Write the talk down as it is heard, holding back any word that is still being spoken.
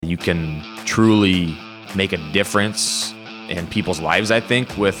you can truly make a difference in people's lives, I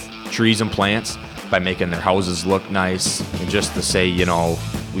think, with trees and plants by making their houses look nice. And just to say,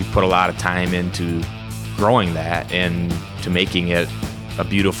 we put a lot of time into growing that and to making it a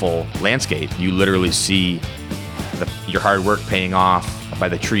beautiful landscape. You literally see your hard work paying off by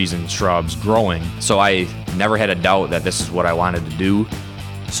the trees and shrubs growing. So I never had a doubt that this is what I wanted to do.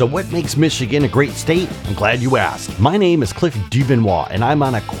 So what makes Michigan a great state? I'm glad you asked. My name is Cliff Dubenois, and I'm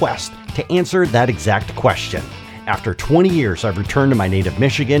on a quest to answer that exact question. After 20 years, I've returned to my native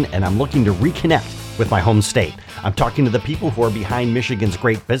Michigan, and I'm looking to reconnect with my home state. I'm talking to the people who are behind Michigan's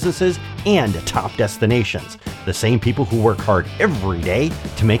great businesses and top destinations. The same people who work hard every day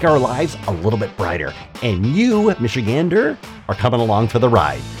to make our lives a little bit brighter. And you, Michigander, are coming along for the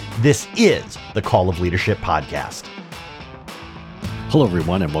ride. This is the Call of Leadership Podcast. Hello,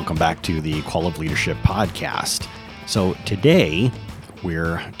 everyone, and welcome back to the Call of Leadership Podcast. So today,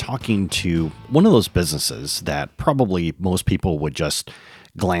 we're talking to one of those businesses that probably most people would just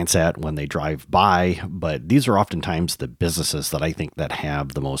glance at when they drive by, but these are oftentimes the businesses that I think that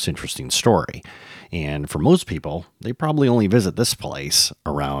have the most interesting story. And for most people, they probably only visit this place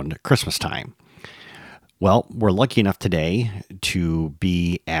around Christmas time. Well, we're lucky enough today to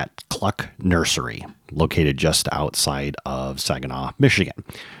be at Kluck Nursery, located just outside of Saginaw, Michigan.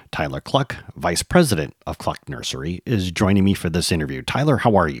 Tyler Kluck, Vice President of Kluck Nursery, is joining me for this interview. Tyler,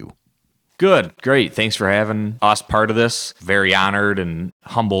 how are you? Good, great. Thanks for having us part of this. Very honored and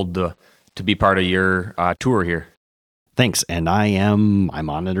humbled to be part of your tour here. Thanks, and I'm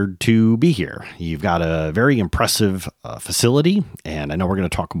honored to be here. You've got a very impressive facility, and I know we're going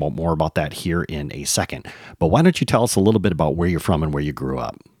to talk more about that here in a second. But why don't you tell us a little bit about where you're from and where you grew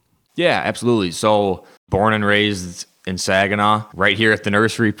up? Yeah, absolutely. So, born and raised in Saginaw, right here at the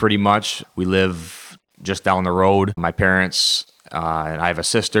nursery pretty much. We live just down the road. My parents and I have a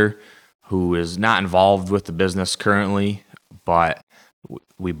sister who is not involved with the business currently, but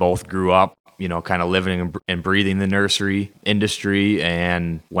we both grew up kind of living and breathing the nursery industry,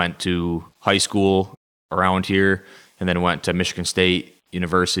 and went to high school around here, and then went to Michigan State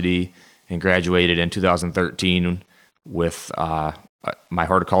University and graduated in 2013 with my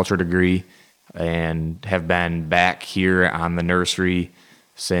horticulture degree, and have been back here on the nursery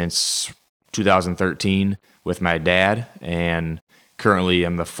since 2013 with my dad, and currently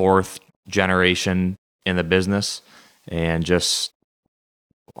I'm the fourth generation in the business, and just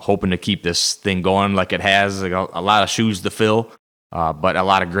hoping to keep this thing going like it has. Like a lot of shoes to fill, but a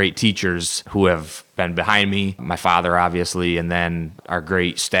lot of great teachers who have been behind me. My father, obviously, and then our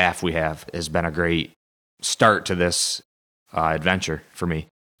great staff we have has been a great start to this adventure for me.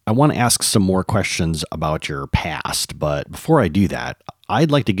 I want to ask some more questions about your past, but before I do that,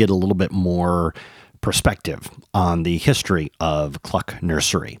 I'd like to get a little bit more perspective on the history of Kluck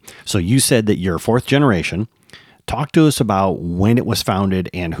Nursery. So you said that you're fourth generation. Talk to us about when it was founded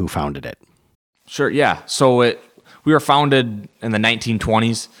and who founded it. Sure, yeah. So we were founded in the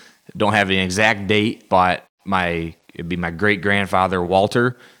 1920s. Don't have an exact date, but it'd be my great-grandfather,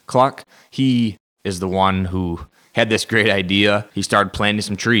 Walter Kluck. He is the one who had this great idea. He started planting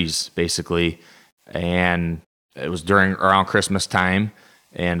some trees, basically, and it was around Christmas time,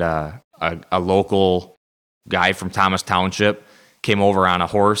 and a local guy from Thomas Township came over on a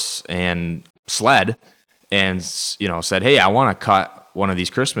horse and sled, and said, "Hey, I want to cut one of these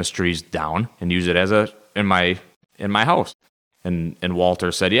Christmas trees down and use it as in my house." And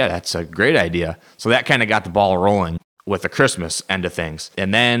Walter said, "Yeah, that's a great idea." So that kind of got the ball rolling with the Christmas end of things.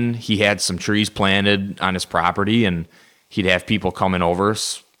 And then he had some trees planted on his property, and he'd have people coming over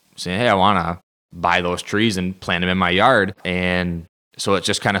saying, "Hey, I want to buy those trees and plant them in my yard." And so it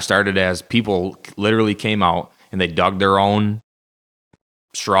just kind of started as people literally came out and they dug their own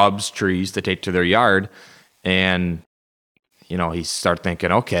shrubs, trees to take to their yard. And, he started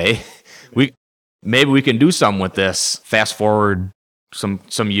thinking, okay, maybe we can do something with this. Fast forward some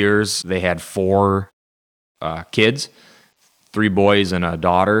years, they had 4 kids, 3 boys and a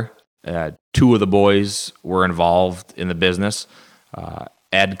daughter. 2 of the boys were involved in the business,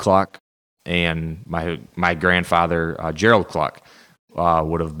 Ed Kluck and my grandfather, Gerald Kluck,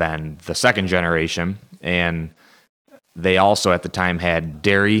 would have been the second generation. And they also at the time had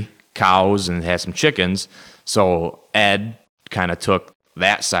dairy cows and had some chickens. So Ed kind of took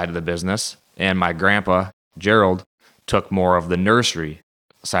that side of the business, and my grandpa, Gerald, took more of the nursery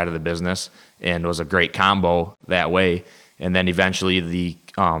side of the business, and was a great combo that way. And then eventually the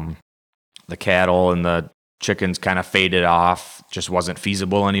cattle and the chickens kind of faded off, just wasn't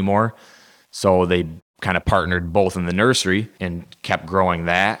feasible anymore. So they kind of partnered both in the nursery and kept growing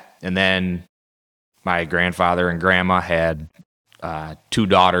that. And then my grandfather and grandma had two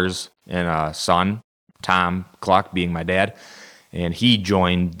daughters and a son, Tom Kluck being my dad. And he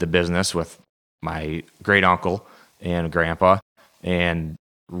joined the business with my great uncle and grandpa. And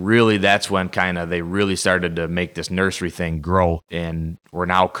really, that's when kind of they really started to make this nursery thing grow. And we're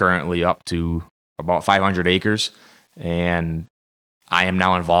now currently up to about 500 acres. And I am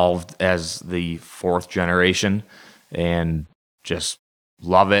now involved as the fourth generation and just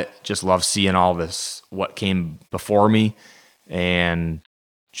love it. Just love seeing all this, what came before me, and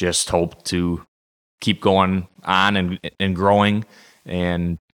just hope to keep going on and growing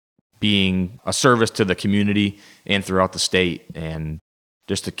and being a service to the community and throughout the state, and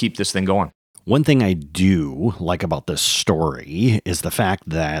just to keep this thing going. One thing I do like about this story is the fact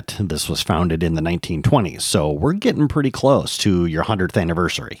that this was founded in the 1920s. So we're getting pretty close to your 100th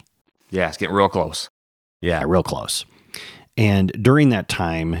anniversary. Yeah, it's getting real close. Yeah, real close. And during that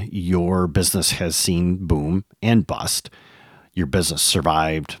time, your business has seen boom and bust. Your business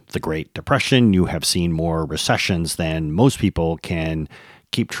survived the Great Depression. You have seen more recessions than most people can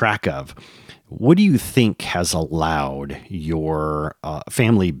keep track of. What do you think has allowed your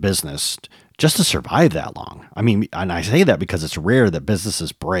family business just to survive that long? I mean, and I say that because it's rare that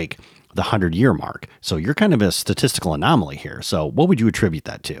businesses break the 100-year mark. So you're kind of a statistical anomaly here. So what would you attribute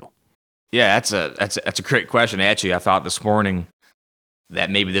that to? Yeah, that's a great question. Actually, I thought this morning that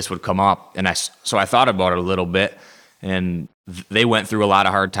maybe this would come up, and I thought about it a little bit, and they went through a lot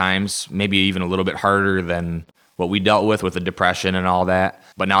of hard times, maybe even a little bit harder than what we dealt with the depression and all that.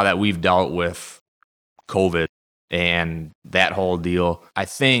 But now that we've dealt with COVID and that whole deal, I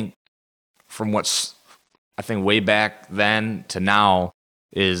think way back then to now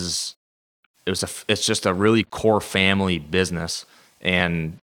it's just a really core family business.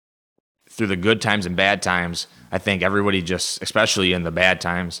 And through the good times and bad times, I think everybody just, especially in the bad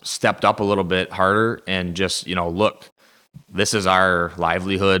times, stepped up a little bit harder and just, look, this is our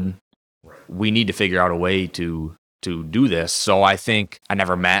livelihood. We need to figure out a way to do this. So I think I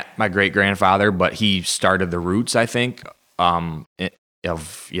never met my great grandfather, but he started the roots, I think, we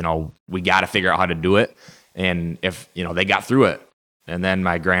got to figure out how to do it. And if, they got through it. And then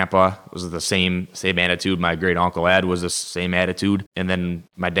my grandpa was the same attitude. My great uncle Ed was the same attitude. And then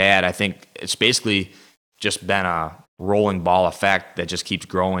my dad, I think it's basically just been a rolling ball effect that just keeps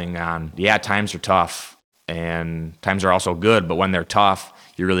growing on. Yeah, times are tough and times are also good, but when they're tough,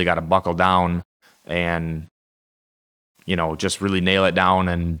 you really got to buckle down and, just really nail it down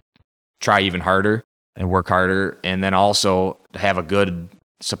and try even harder and work harder. And then also have a good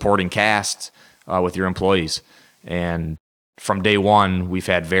supporting cast with your employees. And from day one, we've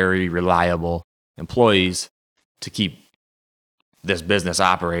had very reliable employees to keep this business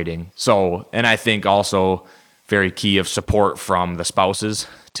operating. So, and I think also very key of support from the spouses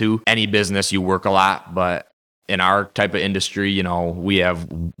too. Any business, you work a lot, but in our type of industry, we have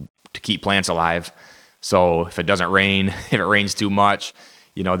to keep plants alive. So if it doesn't rain, if it rains too much,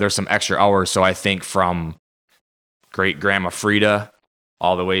 there's some extra hours. So I think from great grandma Frida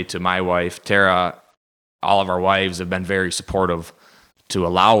all the way to my wife, Tara, all of our wives have been very supportive to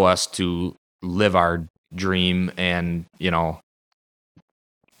allow us to live our dream. And,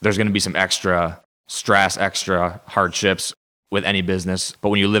 there's going to be some extra stress, extra hardships with any business. But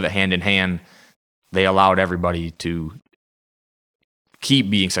when you live it hand in hand, they allowed everybody to keep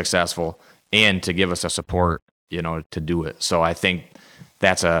being successful and to give us a support, to do it. So I think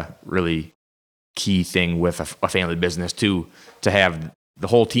that's a really key thing with a family business too, to have the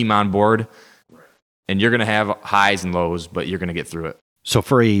whole team on board. And you're going to have highs and lows, but you're going to get through it. So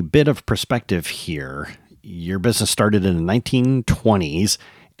for a bit of perspective here, your business started in the 1920s,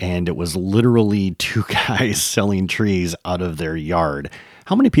 and it was literally two guys selling trees out of their yard.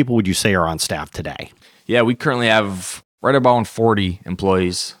 How many people would you say are on staff today? Yeah, we currently have right about 40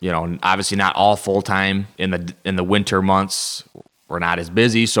 employees. Obviously not all full-time. In the winter months, we're not as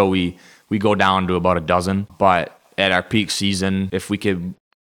busy, so we go down to about a dozen. But at our peak season, if we could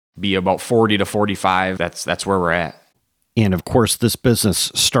be about 40 to 45, that's where we're at. And of course, this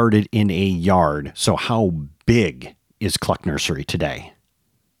business started in a yard. So how big is Kluck Nursery today?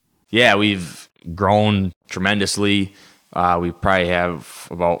 Yeah, we've grown tremendously. We probably have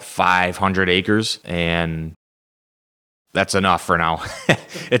about 500 acres, and that's enough for now.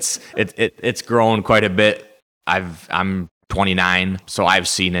 It's grown quite a bit. I'm 29, so I've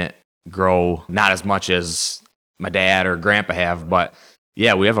seen it grow, not as much as my dad or grandpa have, but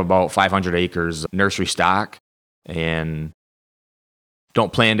yeah, we have about 500 acres nursery stock, and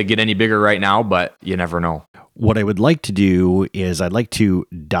don't plan to get any bigger right now, but you never know. What I would like to do is I'd like to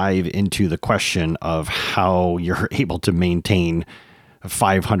dive into the question of how you're able to maintain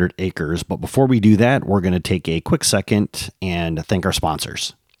 500 acres. But before we do that, we're going to take a quick second and thank our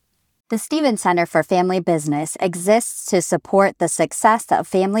sponsors. The Stevens Center for Family Business exists to support the success of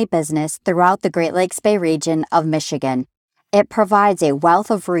family business throughout the Great Lakes Bay region of Michigan. It provides a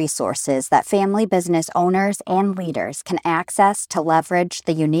wealth of resources that family business owners and leaders can access to leverage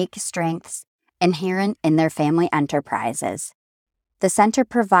the unique strengths inherent in their family enterprises. The center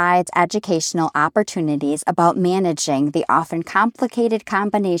provides educational opportunities about managing the often complicated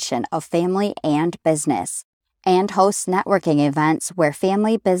combination of family and business, and hosts networking events where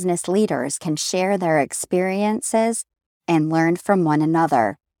family business leaders can share their experiences and learn from one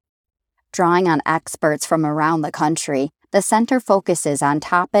another. Drawing on experts from around the country, the center focuses on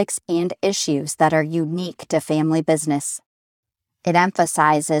topics and issues that are unique to family business. It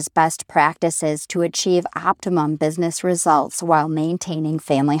emphasizes best practices to achieve optimum business results while maintaining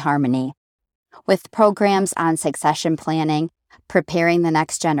family harmony. With programs on succession planning, preparing the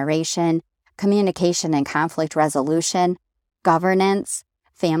next generation, communication and conflict resolution, governance,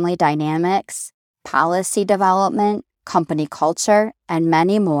 family dynamics, policy development, company culture, and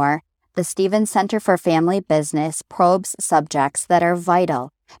many more, the Stevens Center for Family Business probes subjects that are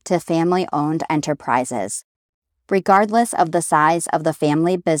vital to family-owned enterprises. Regardless of the size of the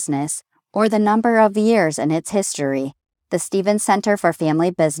family business or the number of years in its history, the Stevens Center for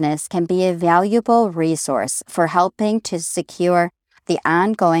Family Business can be a valuable resource for helping to secure the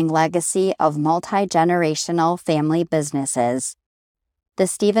ongoing legacy of multi-generational family businesses. The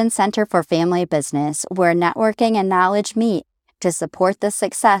Stevens Center for Family Business, where networking and knowledge meet to support the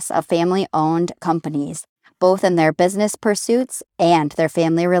success of family-owned companies, both in their business pursuits and their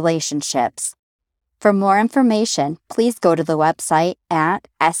family relationships. For more information, please go to the website at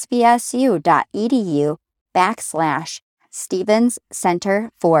svsu.edu/Stevens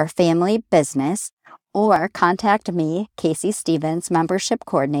Center for Family Business, or contact me, Casey Stevens, Membership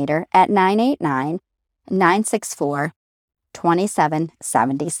Coordinator, at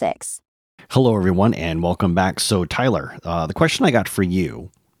 989-964-2776. Hello, everyone, and welcome back. So, Tyler, the question I got for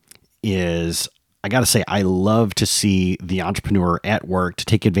you is, I got to say, I love to see the entrepreneur at work to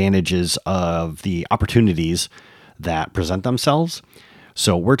take advantages of the opportunities that present themselves.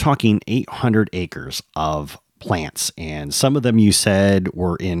 So we're talking 800 acres of plants, and some of them you said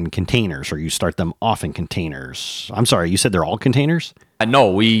were in containers, or you start them off in containers. I'm sorry, you said they're all containers?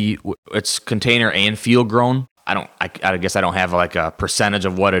 No, it's container and field grown. I guess I don't have like a percentage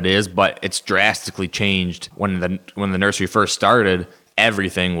of what it is, but it's drastically changed. When the nursery first started,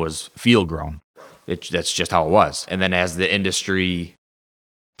 everything was field grown. That's just how it was. And then as the industry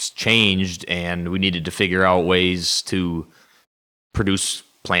changed and we needed to figure out ways to produce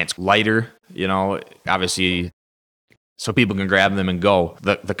plants lighter, obviously, so people can grab them and go,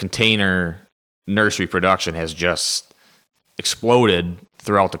 the container nursery production has just exploded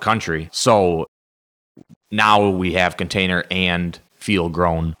throughout the country. So now we have container and field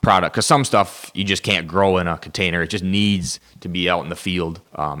grown product, because some stuff you just can't grow in a container. It just needs to be out in the field.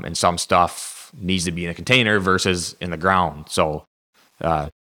 And some stuff needs to be in a container versus in the ground. So,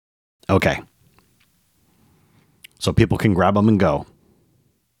 okay. So people can grab them and go.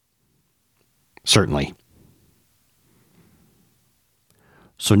 Certainly.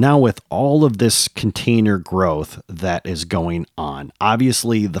 So now with all of this container growth that is going on,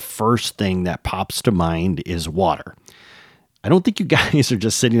 obviously the first thing that pops to mind is water. I don't think you guys are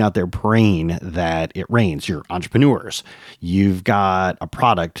just sitting out there praying that it rains. You're entrepreneurs. You've got a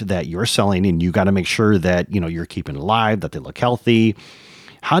product that you're selling, and you got to make sure that, you're keeping it alive, that they look healthy.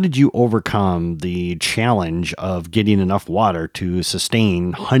 How did you overcome the challenge of getting enough water to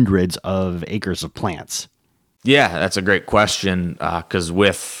sustain hundreds of acres of plants? Yeah, that's a great question, because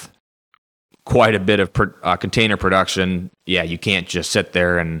with quite a bit of container production, you can't just sit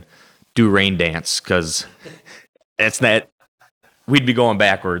there and do rain dance, because we'd be going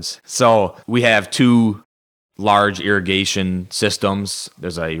backwards. So we have two large irrigation systems.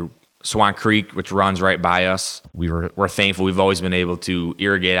 There's a Swan Creek, which runs right by us. We're thankful we've always been able to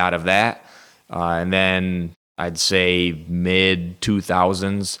irrigate out of that. And then I'd say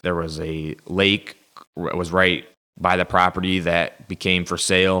mid-2000s, there was a lake. It was right by the property that became for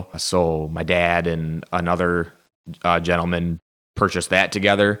sale. So my dad and another gentleman purchased that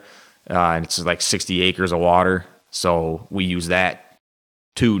together. And it's like 60 acres of water. So we use that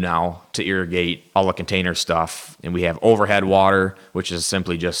too now to irrigate all the container stuff. And we have overhead water, which is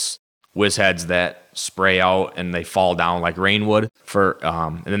simply just whiz heads that spray out and they fall down like rain would.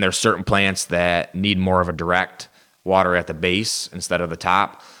 And then there's certain plants that need more of a direct water at the base instead of the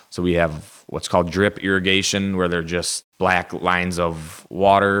top. So we have what's called drip irrigation, where they're just black lines of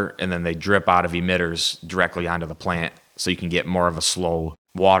water and then they drip out of emitters directly onto the plant. so you can get more of a slow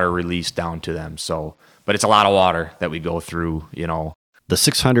water release down to them. So, but it's a lot of water that we go through, The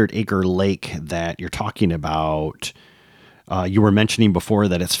 600-acre lake that you're talking about, you were mentioning before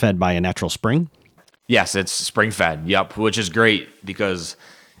that it's fed by a natural spring? Yes, it's spring fed. Yep, which is great because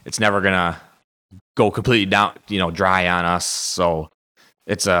it's never going to go completely down, dry on us. So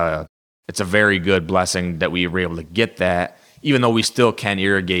it's a very good blessing that we were able to get that, even though we still can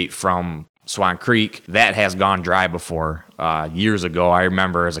irrigate from Swan Creek. That has gone dry before. Years ago, I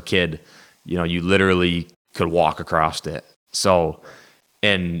remember as a kid, you literally could walk across it. So,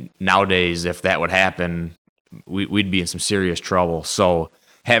 and nowadays, if that would happen, we'd be in some serious trouble. So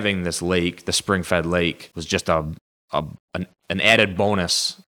having this lake, the spring-fed lake, was just an added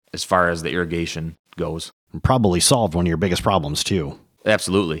bonus as far as the irrigation goes. Probably solved one of your biggest problems too.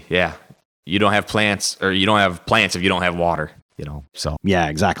 Absolutely, yeah. You don't have plants if you don't have water, so. Yeah,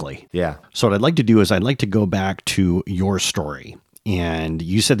 exactly. Yeah. So what I'd like to do is I'd like to go back to your story. And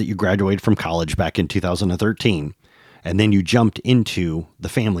you said that you graduated from college back in 2013, and then you jumped into the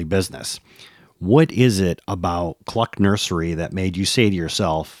family business. What is it about Kluck Nursery that made you say to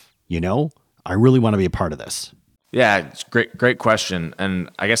yourself, I really want to be a part of this? Yeah, it's great question. And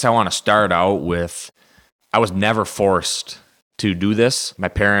I guess I want to start out with, I was never forced to do this. My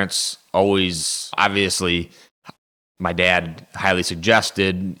parents always, obviously, my dad highly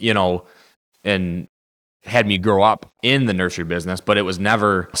suggested, and had me grow up in the nursery business, but it was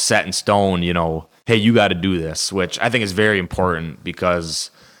never set in stone, hey, you got to do this, which I think is very important because,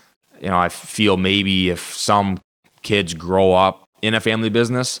 I feel maybe if some kids grow up in a family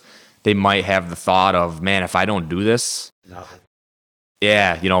business, they might have the thought of, man, if I don't do this,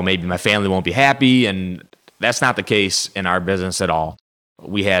 yeah, maybe my family won't be happy. And that's not the case in our business at all.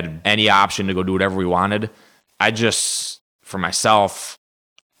 We had any option to go do whatever we wanted. I just, for myself,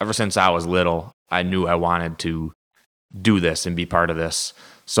 ever since I was little, I knew I wanted to do this and be part of this.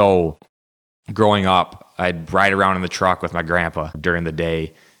 So growing up, I'd ride around in the truck with my grandpa during the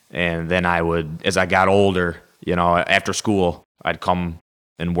day. And then I would, as I got older, after school, I'd come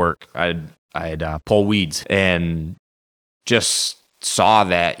and work. I'd pull weeds and just saw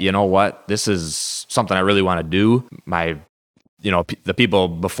that, this is something I really want to do. The people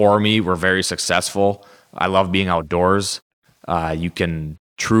before me were very successful. I love being outdoors. You can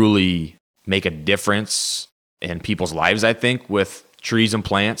truly make a difference in people's lives, I think, with trees and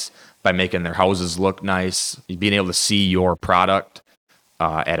plants by making their houses look nice, being able to see your product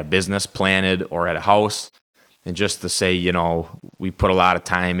at a business planted or at a house. And just to say, we put a lot of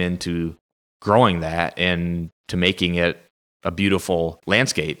time into growing that and to making it a beautiful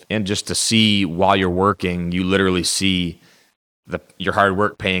landscape. And just to see while you're working, you literally see your hard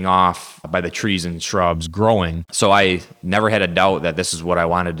work paying off by the trees and shrubs growing. So I never had a doubt that this is what I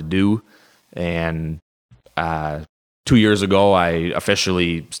wanted to do. And 2 years ago, I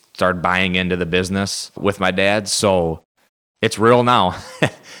officially started buying into the business with my dad. So it's real now.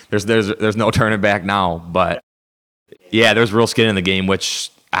 There's no turning back now. But yeah, there's real skin in the game,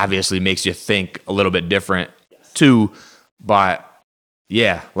 which obviously makes you think a little bit different too. But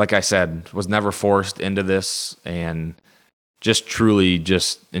yeah, like I said, was never forced into this, and just truly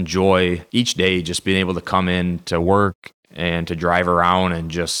just enjoy each day, just being able to come in to work and to drive around and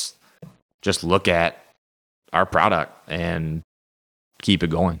just look at our product and keep it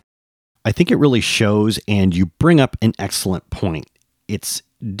going. I think it really shows, and you bring up an excellent point. It's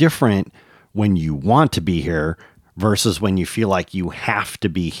different when you want to be here versus when you feel like you have to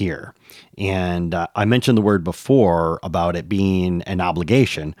be here. And I mentioned the word before about it being an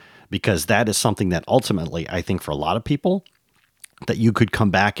obligation, because that is something that ultimately, I think for a lot of people, that you could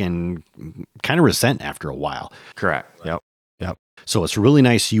come back and kind of resent after a while. Correct. Yep. So it's really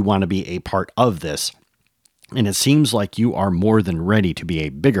nice you want to be a part of this. And it seems like you are more than ready to be a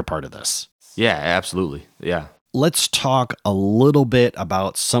bigger part of this. Yeah, absolutely. Yeah. Let's talk a little bit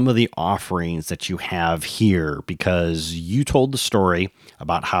about some of the offerings that you have here, because you told the story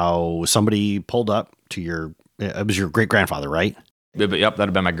about how somebody pulled up to it was your great-grandfather, right? Yep, that'd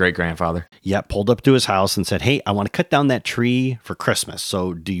have been my great-grandfather. Yep, pulled up to his house and said, hey, I want to cut down that tree for Christmas.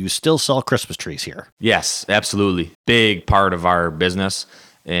 So do you still sell Christmas trees here? Yes, absolutely. Big part of our business.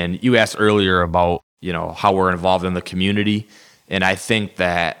 And you asked earlier about, how we're involved in the community. And I think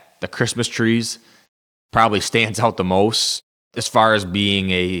that the Christmas trees probably stands out the most as far as being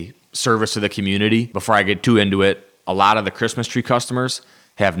a service to the community. Before I get too into it, a lot of the Christmas tree customers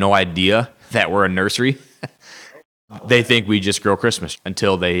have no idea that we're a nursery. They think we just grow Christmas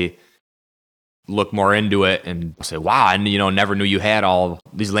until they look more into it and say, wow, I never knew you had all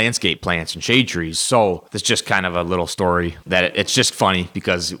these landscape plants and shade trees. So it's just kind of a little story that it's just funny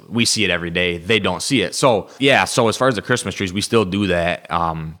because we see it every day. They don't see it. So yeah, so as far as the Christmas trees, we still do that.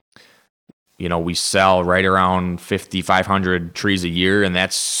 We sell right around 5,500 trees a year, and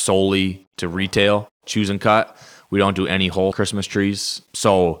that's solely to retail, choose and cut. We don't do any whole Christmas trees.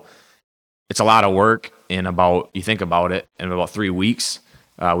 So it's a lot of work you think about it, in about 3 weeks.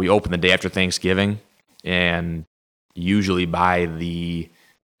 We open the day after Thanksgiving, and usually by the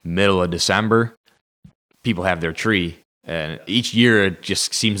middle of December, people have their tree. And each year it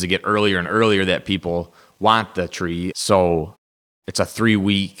just seems to get earlier and earlier that people want the tree. So it's a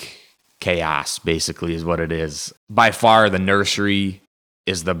 3-week chaos, basically, is what it is. By far, the nursery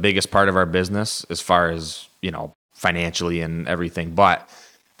is the biggest part of our business as far as, financially and everything. But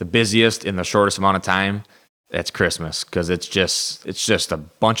the busiest in the shortest amount of time, that's Christmas, because it's just a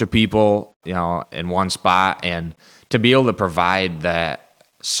bunch of people, in one spot. And to be able to provide that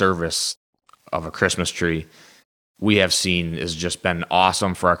service of a Christmas tree, we have seen has just been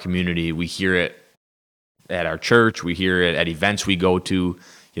awesome for our community. We hear it at our church. We hear it at events we go to,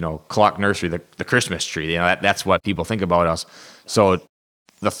 Kluck Nursery, the Christmas tree. That's what people think about us. So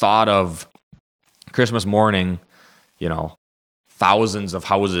the thought of Christmas morning, thousands of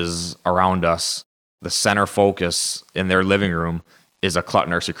houses around us, the center focus in their living room is a Kluck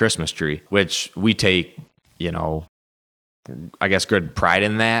Nursery Christmas tree, which we take, I guess, good pride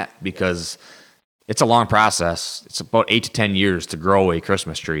in that, because it's a long process. It's about 8 to 10 years to grow a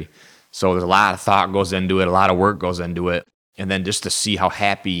Christmas tree. So there's a lot of thought goes into it, a lot of work goes into it. And then just to see how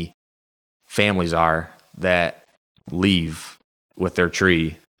happy families are that leave with their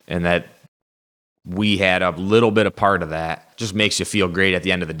tree, and that we had a little bit of part of that, just makes you feel great at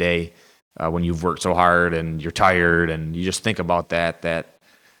the end of the day. When you've worked so hard and you're tired, and you just think about that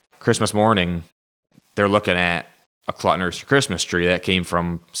Christmas morning, they're looking at a Kluck Nursery Christmas tree that came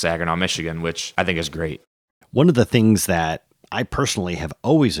from Saginaw, Michigan, which I think is great. One of the things that I personally have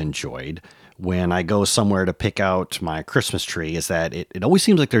always enjoyed when I go somewhere to pick out my Christmas tree is that it always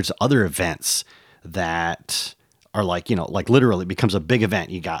seems like there's other events that are like literally becomes a big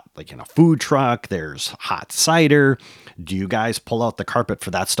event. You got food truck, there's hot cider. Do you guys pull out the carpet for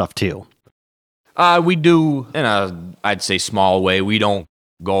that stuff too? We do in I'd say small way. We don't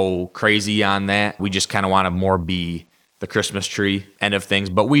go crazy on that. We just kind of want to more be the Christmas tree end of things.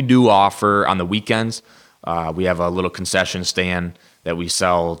 But we do offer on the weekends. We have a little concession stand that we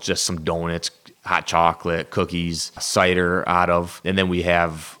sell just some donuts, hot chocolate, cookies, cider out of. And then we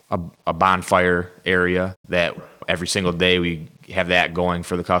have a bonfire area that every single day we have that going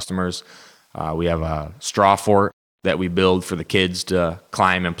for the customers. We have a straw fort that we build for the kids to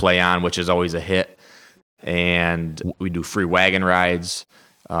climb and play on, which is always a hit. And we do free wagon rides.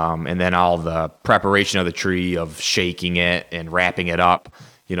 And then all the preparation of the tree, of shaking it and wrapping it up,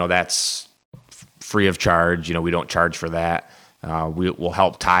 that's free of charge. We don't charge for that. We will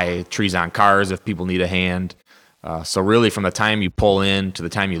help tie trees on cars if people need a hand. So really, from the time you pull in to the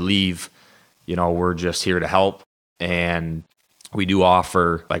time you leave, we're just here to help. And we do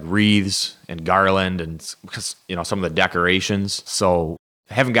offer like wreaths and garland and some of the decorations. So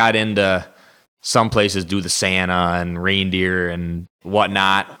I haven't got into some places do the Santa and reindeer and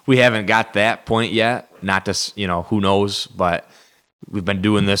whatnot. We haven't got that point yet. Not to, who knows, but we've been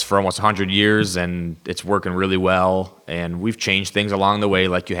doing this for almost 100 years and it's working really well. And we've changed things along the way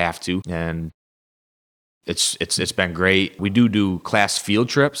like you have to. And it's been great. We do class field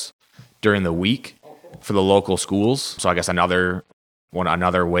trips during the week for the local schools. So I guess another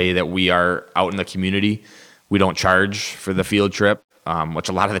way that we are out in the community. We don't charge for the field trip, which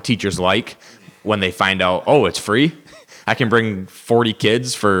a lot of the teachers like when they find out, oh, it's free. I can bring 40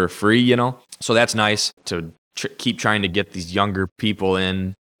 kids for free, So that's nice to keep trying to get these younger people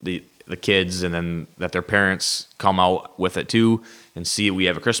in, the kids, and then that their parents come out with it too and see we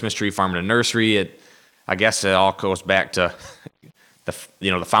have a Christmas tree farm and a nursery. I guess it all goes back to the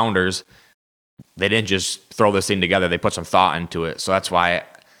founders. They didn't just throw this thing together. They put some thought into it. So that's why,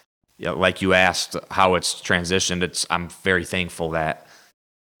 like you asked how it's transitioned, I'm very thankful that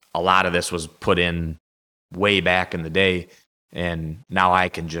a lot of this was put in way back in the day. And now I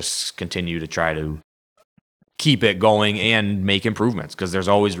can just continue to try to keep it going and make improvements, because there's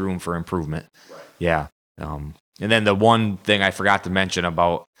always room for improvement. Right. Yeah. And then the one thing I forgot to mention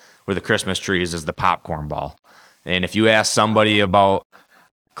about with the Christmas trees is the popcorn ball. And if you ask somebody about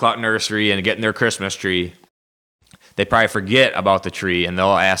Kluck Nursery and getting their Christmas tree, they probably forget about the tree and they'll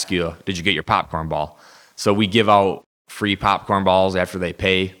ask you, did you get your popcorn ball? So we give out free popcorn balls after they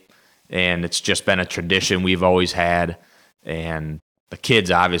pay. And it's just been a tradition we've always had. And the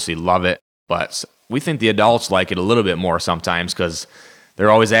kids obviously love it, But we think the adults like it a little bit more sometimes because they're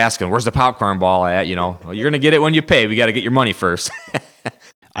always asking, where's the popcorn ball at? Well, you're going to get it when you pay. We got to get your money first.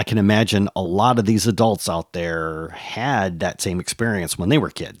 I can imagine a lot of these adults out there had that same experience when they were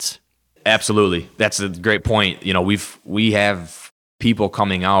kids. Absolutely. That's a great point. We have people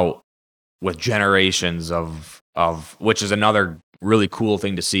coming out with generations of which is another really cool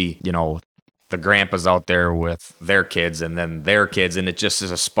thing to see, the grandpas out there with their kids and then their kids. And it just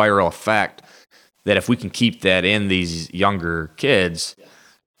is a spiral effect that if we can keep that in these younger kids,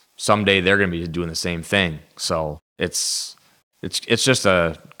 someday they're going to be doing the same thing. So it's just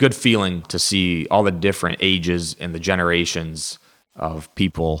a good feeling to see all the different ages and the generations of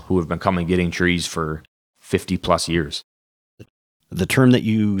people who have been coming getting trees for 50 plus years. The term that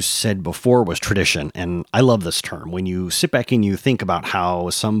you said before was tradition, and I love this term. When you sit back and you think about how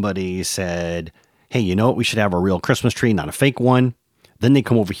somebody said, hey, you know what, we should have a real Christmas tree, not a fake one. Then they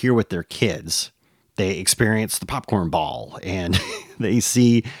come over here with their kids. They experience the popcorn ball, and they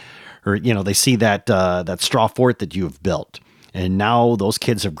see that straw fort that you have built. And now those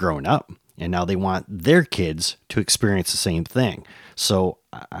kids have grown up, and now they want their kids to experience the same thing. So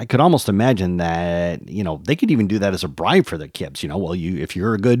I could almost imagine that, they could even do that as a bribe for their kids. If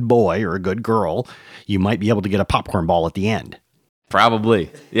you're a good boy or a good girl, you might be able to get a popcorn ball at the end.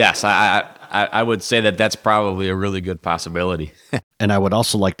 Probably. Yes. I would say that that's probably a really good possibility. And I would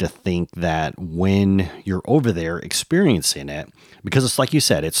also like to think that when you're over there experiencing it, because it's like you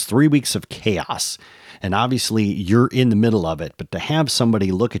said, it's 3 weeks of chaos. And obviously you're in the middle of it, but to have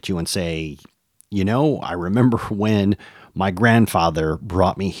somebody look at you and say, I remember when my grandfather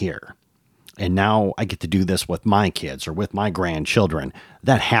brought me here, and now I get to do this with my kids or with my grandchildren,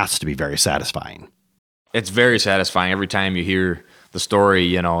 that has to be very satisfying. It's very satisfying every time you hear the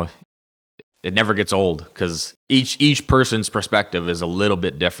story. It never gets old because each person's perspective is a little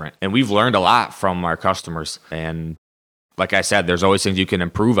bit different. And we've learned a lot from our customers. And like I said, there's always things you can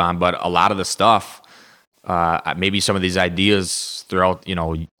improve on, but a lot of the stuff, maybe some of these ideas throughout,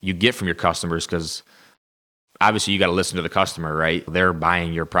 you get from your customers, because obviously you got to listen to the customer, right? They're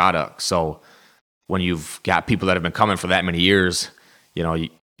buying your product. So when you've got people that have been coming for that many years,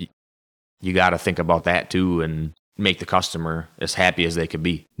 you got to think about that too and make the customer as happy as they could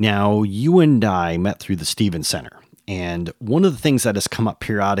be. Now, you and I met through the Stevens Center. And one of the things that has come up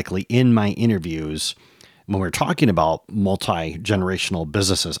periodically in my interviews when we're talking about multi-generational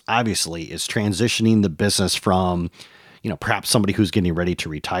businesses, obviously, is transitioning the business from, perhaps somebody who's getting ready to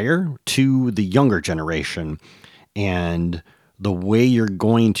retire to the younger generation, and the way you're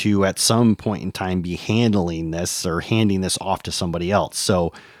going to, at some point in time, be handling this or handing this off to somebody else.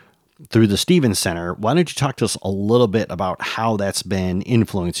 So through the Stevens Center, why don't you talk to us a little bit about how that's been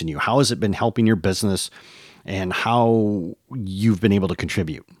influencing you? How has it been helping your business and how you've been able to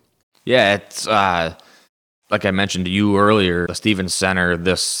contribute? Yeah, it's like I mentioned to you earlier, the Stevens Center,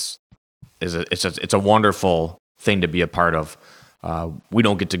 it's a wonderful thing to be a part of. We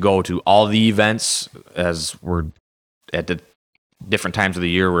don't get to go to all the events as we're at the different times of the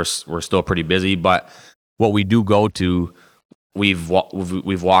year. We're still pretty busy, but what we do go to, we've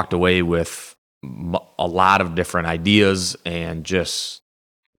walked away with a lot of different ideas, and just,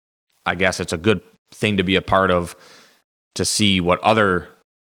 I guess it's a good thing to be a part of, to see what other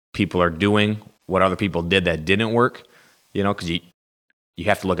people are doing, what other people did that didn't work, because you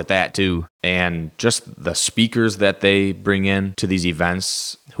have to look at that too. And just the speakers that they bring in to these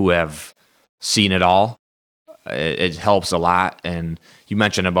events who have seen it all, it helps a lot. And you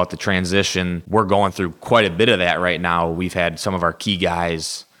mentioned about the transition. We're going through quite a bit of that right now. We've had some of our key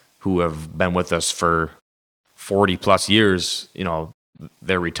guys who have been with us for 40 plus years,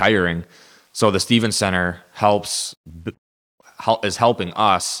 they're retiring. So the Stevens Center is helping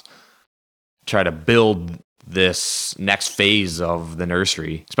us try to build this next phase of the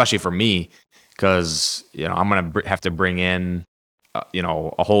nursery, especially for me, because I'm going to have to bring in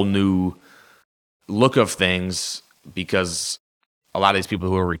a whole new look of things, because a lot of these people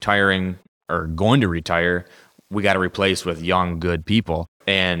who are retiring or going to retire, we got to replace with young, good people.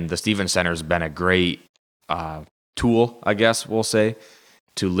 And the Stevens Center has been a great tool, I guess we'll say,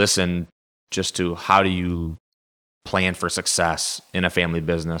 to listen just to how do you plan for success in a family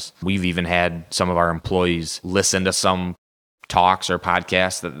business. We've even had some of our employees listen to some talks or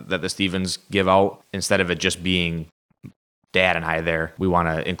podcasts that the Stevens give out. Instead of it just being Dad and I there, we want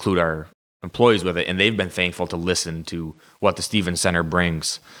to include our employees with it, and they've been thankful to listen to what the Stevens Center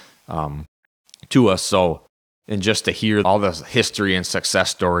brings to us. So, and just to hear all the history and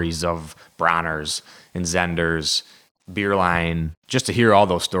success stories of Bronner's and Zender's, Beerline, just to hear all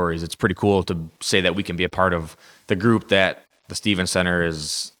those stories, it's pretty cool to say that we can be a part of the group that the Stevens Center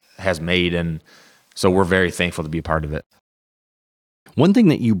has has made. And so we're very thankful to be a part of it. One thing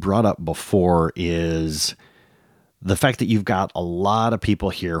that you brought up before is the fact that you've got a lot of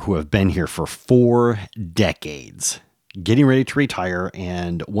people here who have been here for 4 decades, getting ready to retire.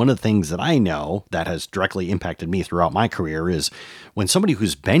 And one of the things that I know that has directly impacted me throughout my career is when somebody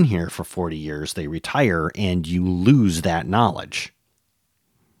who's been here for 40 years, they retire and you lose that knowledge.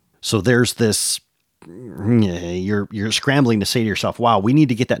 So there's this, you're scrambling to say to yourself, wow, we need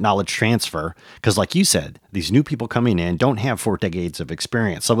to get that knowledge transfer. Because like you said, these new people coming in don't have 4 decades of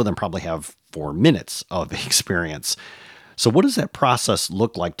experience. Some of them probably have 4 minutes of experience. So what does that process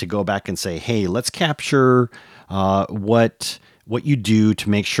look like to go back and say, hey, let's capture what you do to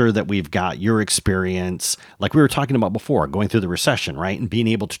make sure that we've got your experience, like we were talking about before, going through the recession, right? And being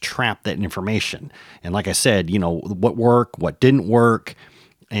able to trap that information. And like I said, what worked, what didn't work,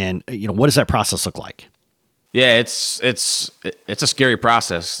 and what does that process look like? Yeah, it's a scary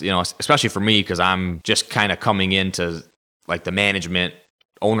process, especially for me, because I'm just kind of coming into like the management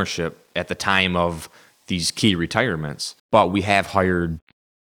ownership at the time of these key retirements. But we have hired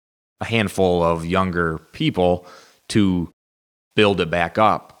a handful of younger people to build it back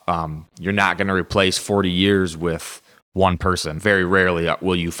up. You're not going to replace 40 years with one person. Very rarely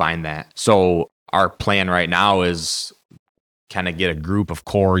will you find that. So our plan right now is kind of get a group of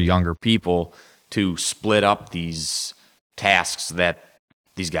core younger people to split up these tasks that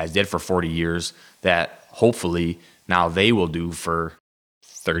these guys did for 40 years that hopefully now they will do for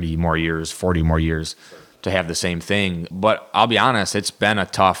 30 more years, 40 more years to have the same thing. But I'll be honest, it's been a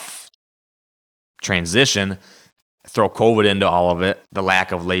tough transition. Throw COVID into all of it, the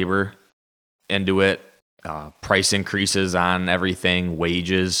lack of labor into it, price increases on everything,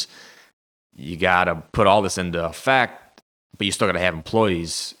 wages. You got to put all this into effect, but you still got to have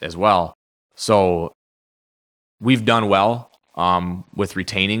employees as well. So we've done well with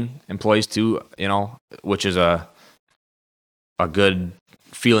retaining employees too, which is a good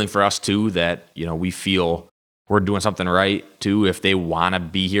feeling for us too, that, we feel we're doing something right too, if they want to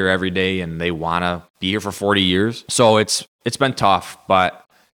be here every day and they want to be here for 40 years. So it's been tough, but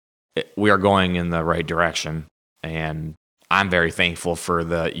we are going in the right direction. And I'm very thankful for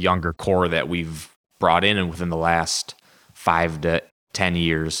the younger core that we've brought in and within the last 5 to 10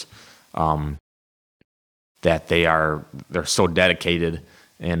 years, that they're so dedicated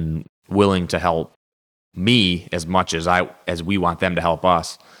and willing to help me as much as we want them to help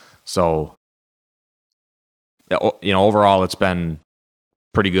us. So, overall it's been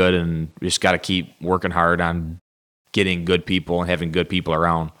pretty good, and we just got to keep working hard on getting good people and having good people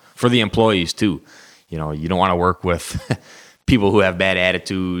around for the employees too. You don't want to work with people who have bad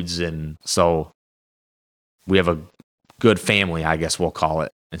attitudes. And so we have a good family, I guess we'll call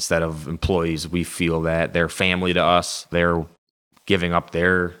it. Instead of employees, we feel that they're family to us. They're giving up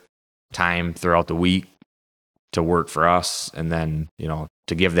their time throughout the week to work for us, and then,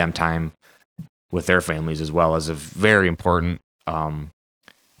 to give them time with their families as well is very important,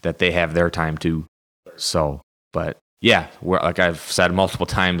 that they have their time too. So, but yeah, like I've said multiple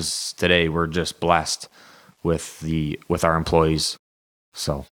times today, we're just blessed with our employees.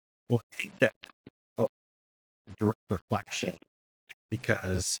 So, well, I think that direct reflection,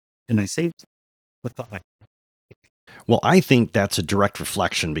 because, and I say with the Well, I think that's a direct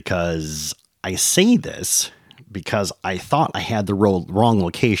reflection, because I say this because I thought I had the wrong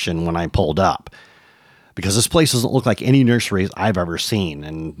location when I pulled up, because this place doesn't look like any nurseries I've ever seen.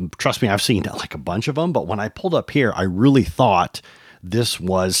 And trust me, I've seen like a bunch of them, but when I pulled up here, I really thought this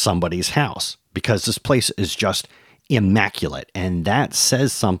was somebody's house, because this place is just immaculate. And that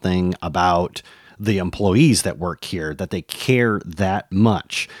says something about the employees that work here, that they care that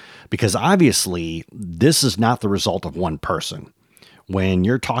much, because obviously this is not the result of one person. When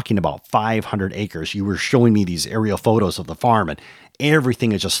you're talking about 500 acres, you were showing me these aerial photos of the farm, and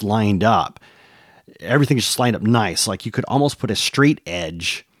everything is just lined up. Everything is just lined up nice. Like you could almost put a straight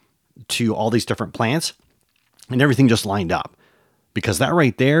edge to all these different plants, and everything just lined up. Because that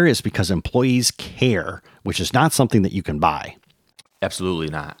right there is because employees care, which is not something that you can buy. Absolutely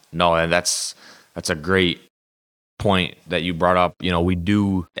not. No, and that's a great point that you brought up. We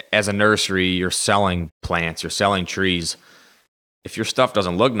do, as a nursery, you're selling plants, you're selling trees. If your stuff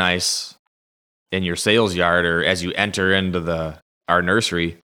doesn't look nice in your sales yard or as you enter into our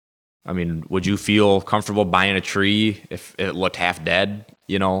nursery, I mean, would you feel comfortable buying a tree if it looked half dead?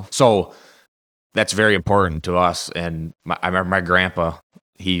 So that's very important to us. And I remember my grandpa,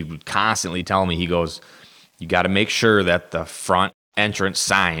 he would constantly tell me, he goes, you got to make sure that the front entrance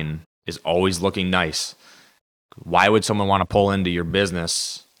sign is always looking nice. Why would someone want to pull into your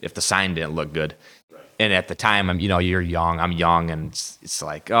business if the sign didn't look good? And at the time, you're young. I'm young, and it's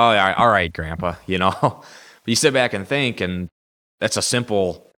like, oh, all right, Grandpa, But you sit back and think, and that's a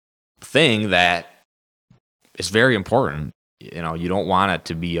simple thing that is very important. You don't want it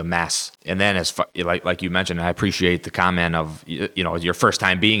to be a mess. And then, like you mentioned, I appreciate the comment of your first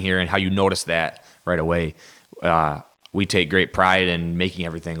time being here and how you noticed that right away. We take great pride in making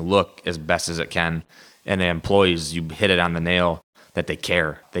everything look as best as it can, and the employees, you hit it on the nail that they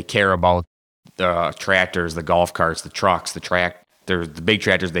care. They care about the tractors, the golf carts, the trucks, the big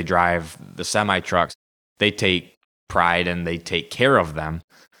tractors they drive, the semi trucks. They take pride and they take care of them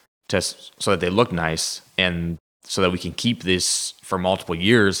so that they look nice, and so that we can keep this for multiple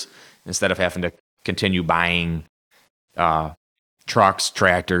years instead of having to continue buying trucks,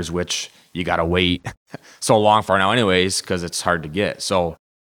 tractors, which you got to wait so long for now anyways, because it's hard to get. So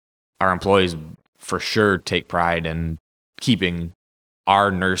our employees for sure take pride in keeping our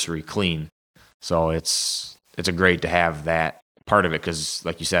nursery clean. So it's a great to have that part of it, because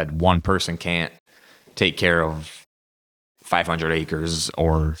like you said, one person can't take care of 500 acres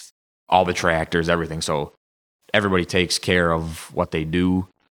or all the tractors, everything. So everybody takes care of what they do,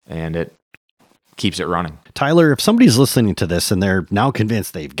 and it keeps it running. Tyler, if somebody's listening to this and they're now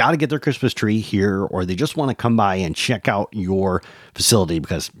convinced they've got to get their Christmas tree here, or they just want to come by and check out your facility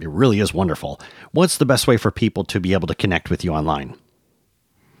because it really is wonderful, what's the best way for people to be able to connect with you online?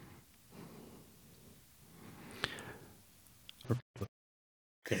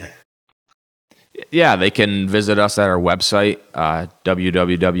 Yeah, they can visit us at our website,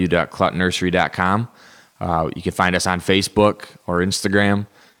 www.klucknursery.com. You can find us on Facebook or Instagram.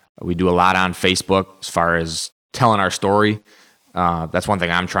 We do a lot on Facebook as far as telling our story. That's one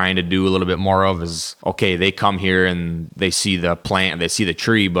thing I'm trying to do a little bit more of is, okay, they come here and they see the plant, they see the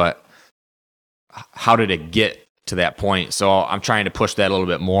tree, but how did it get to that point? So I'm trying to push that a little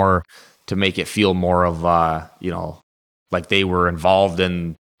bit more to make it feel more of, like they were involved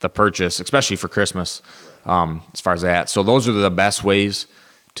in the purchase, especially for Christmas, as far as that. So those are the best ways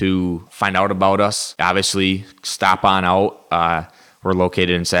to find out about us. Obviously, stop on out. We're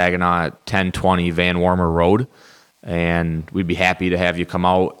located in Saginaw at 1020 Van Warmer Road, and we'd be happy to have you come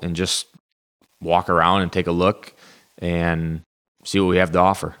out and just walk around and take a look and see what we have to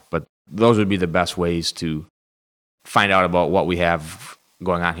offer. But those would be the best ways to find out about what we have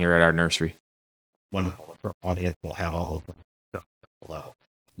going on here at our nursery. Wonderful. For our audience, we'll have all of them below.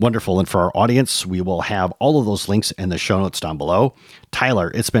 Wonderful. And for our audience, we will have all of those links in the show notes down below. Tyler,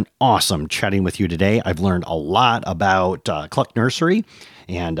 it's been awesome chatting with you today. I've learned a lot about Kluck Nursery,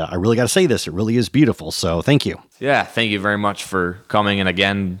 and I really got to say this, it really is beautiful. So thank you. Yeah, thank you very much for coming. And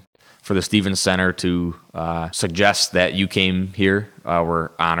again, for the Stevens Center to suggest that you came here.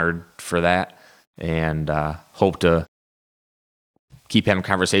 We're honored for that, and hope to keep having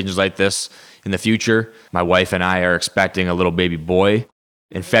conversations like this in the future. My wife and I are expecting a little baby boy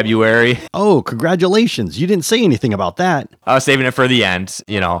in February. Oh, congratulations. You didn't say anything about that. I was saving it for the end,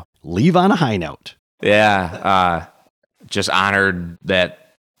 Leave on a high note. Yeah. Just honored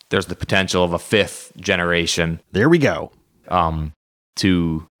that there's the potential of a fifth generation. There we go.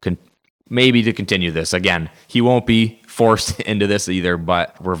 Maybe to continue this. Again, he won't be forced into this either,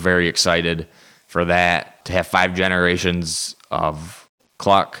 but we're very excited for that, to have 5 generations of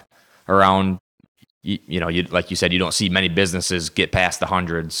Kluck around. Like you said, you don't see many businesses get past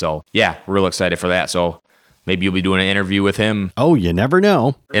 100. So yeah, we're real excited for that. So maybe you'll be doing an interview with him. Oh, you never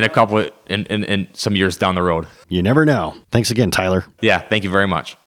know. In a couple in some years down the road. You never know. Thanks again, Tyler. Yeah, thank you very much.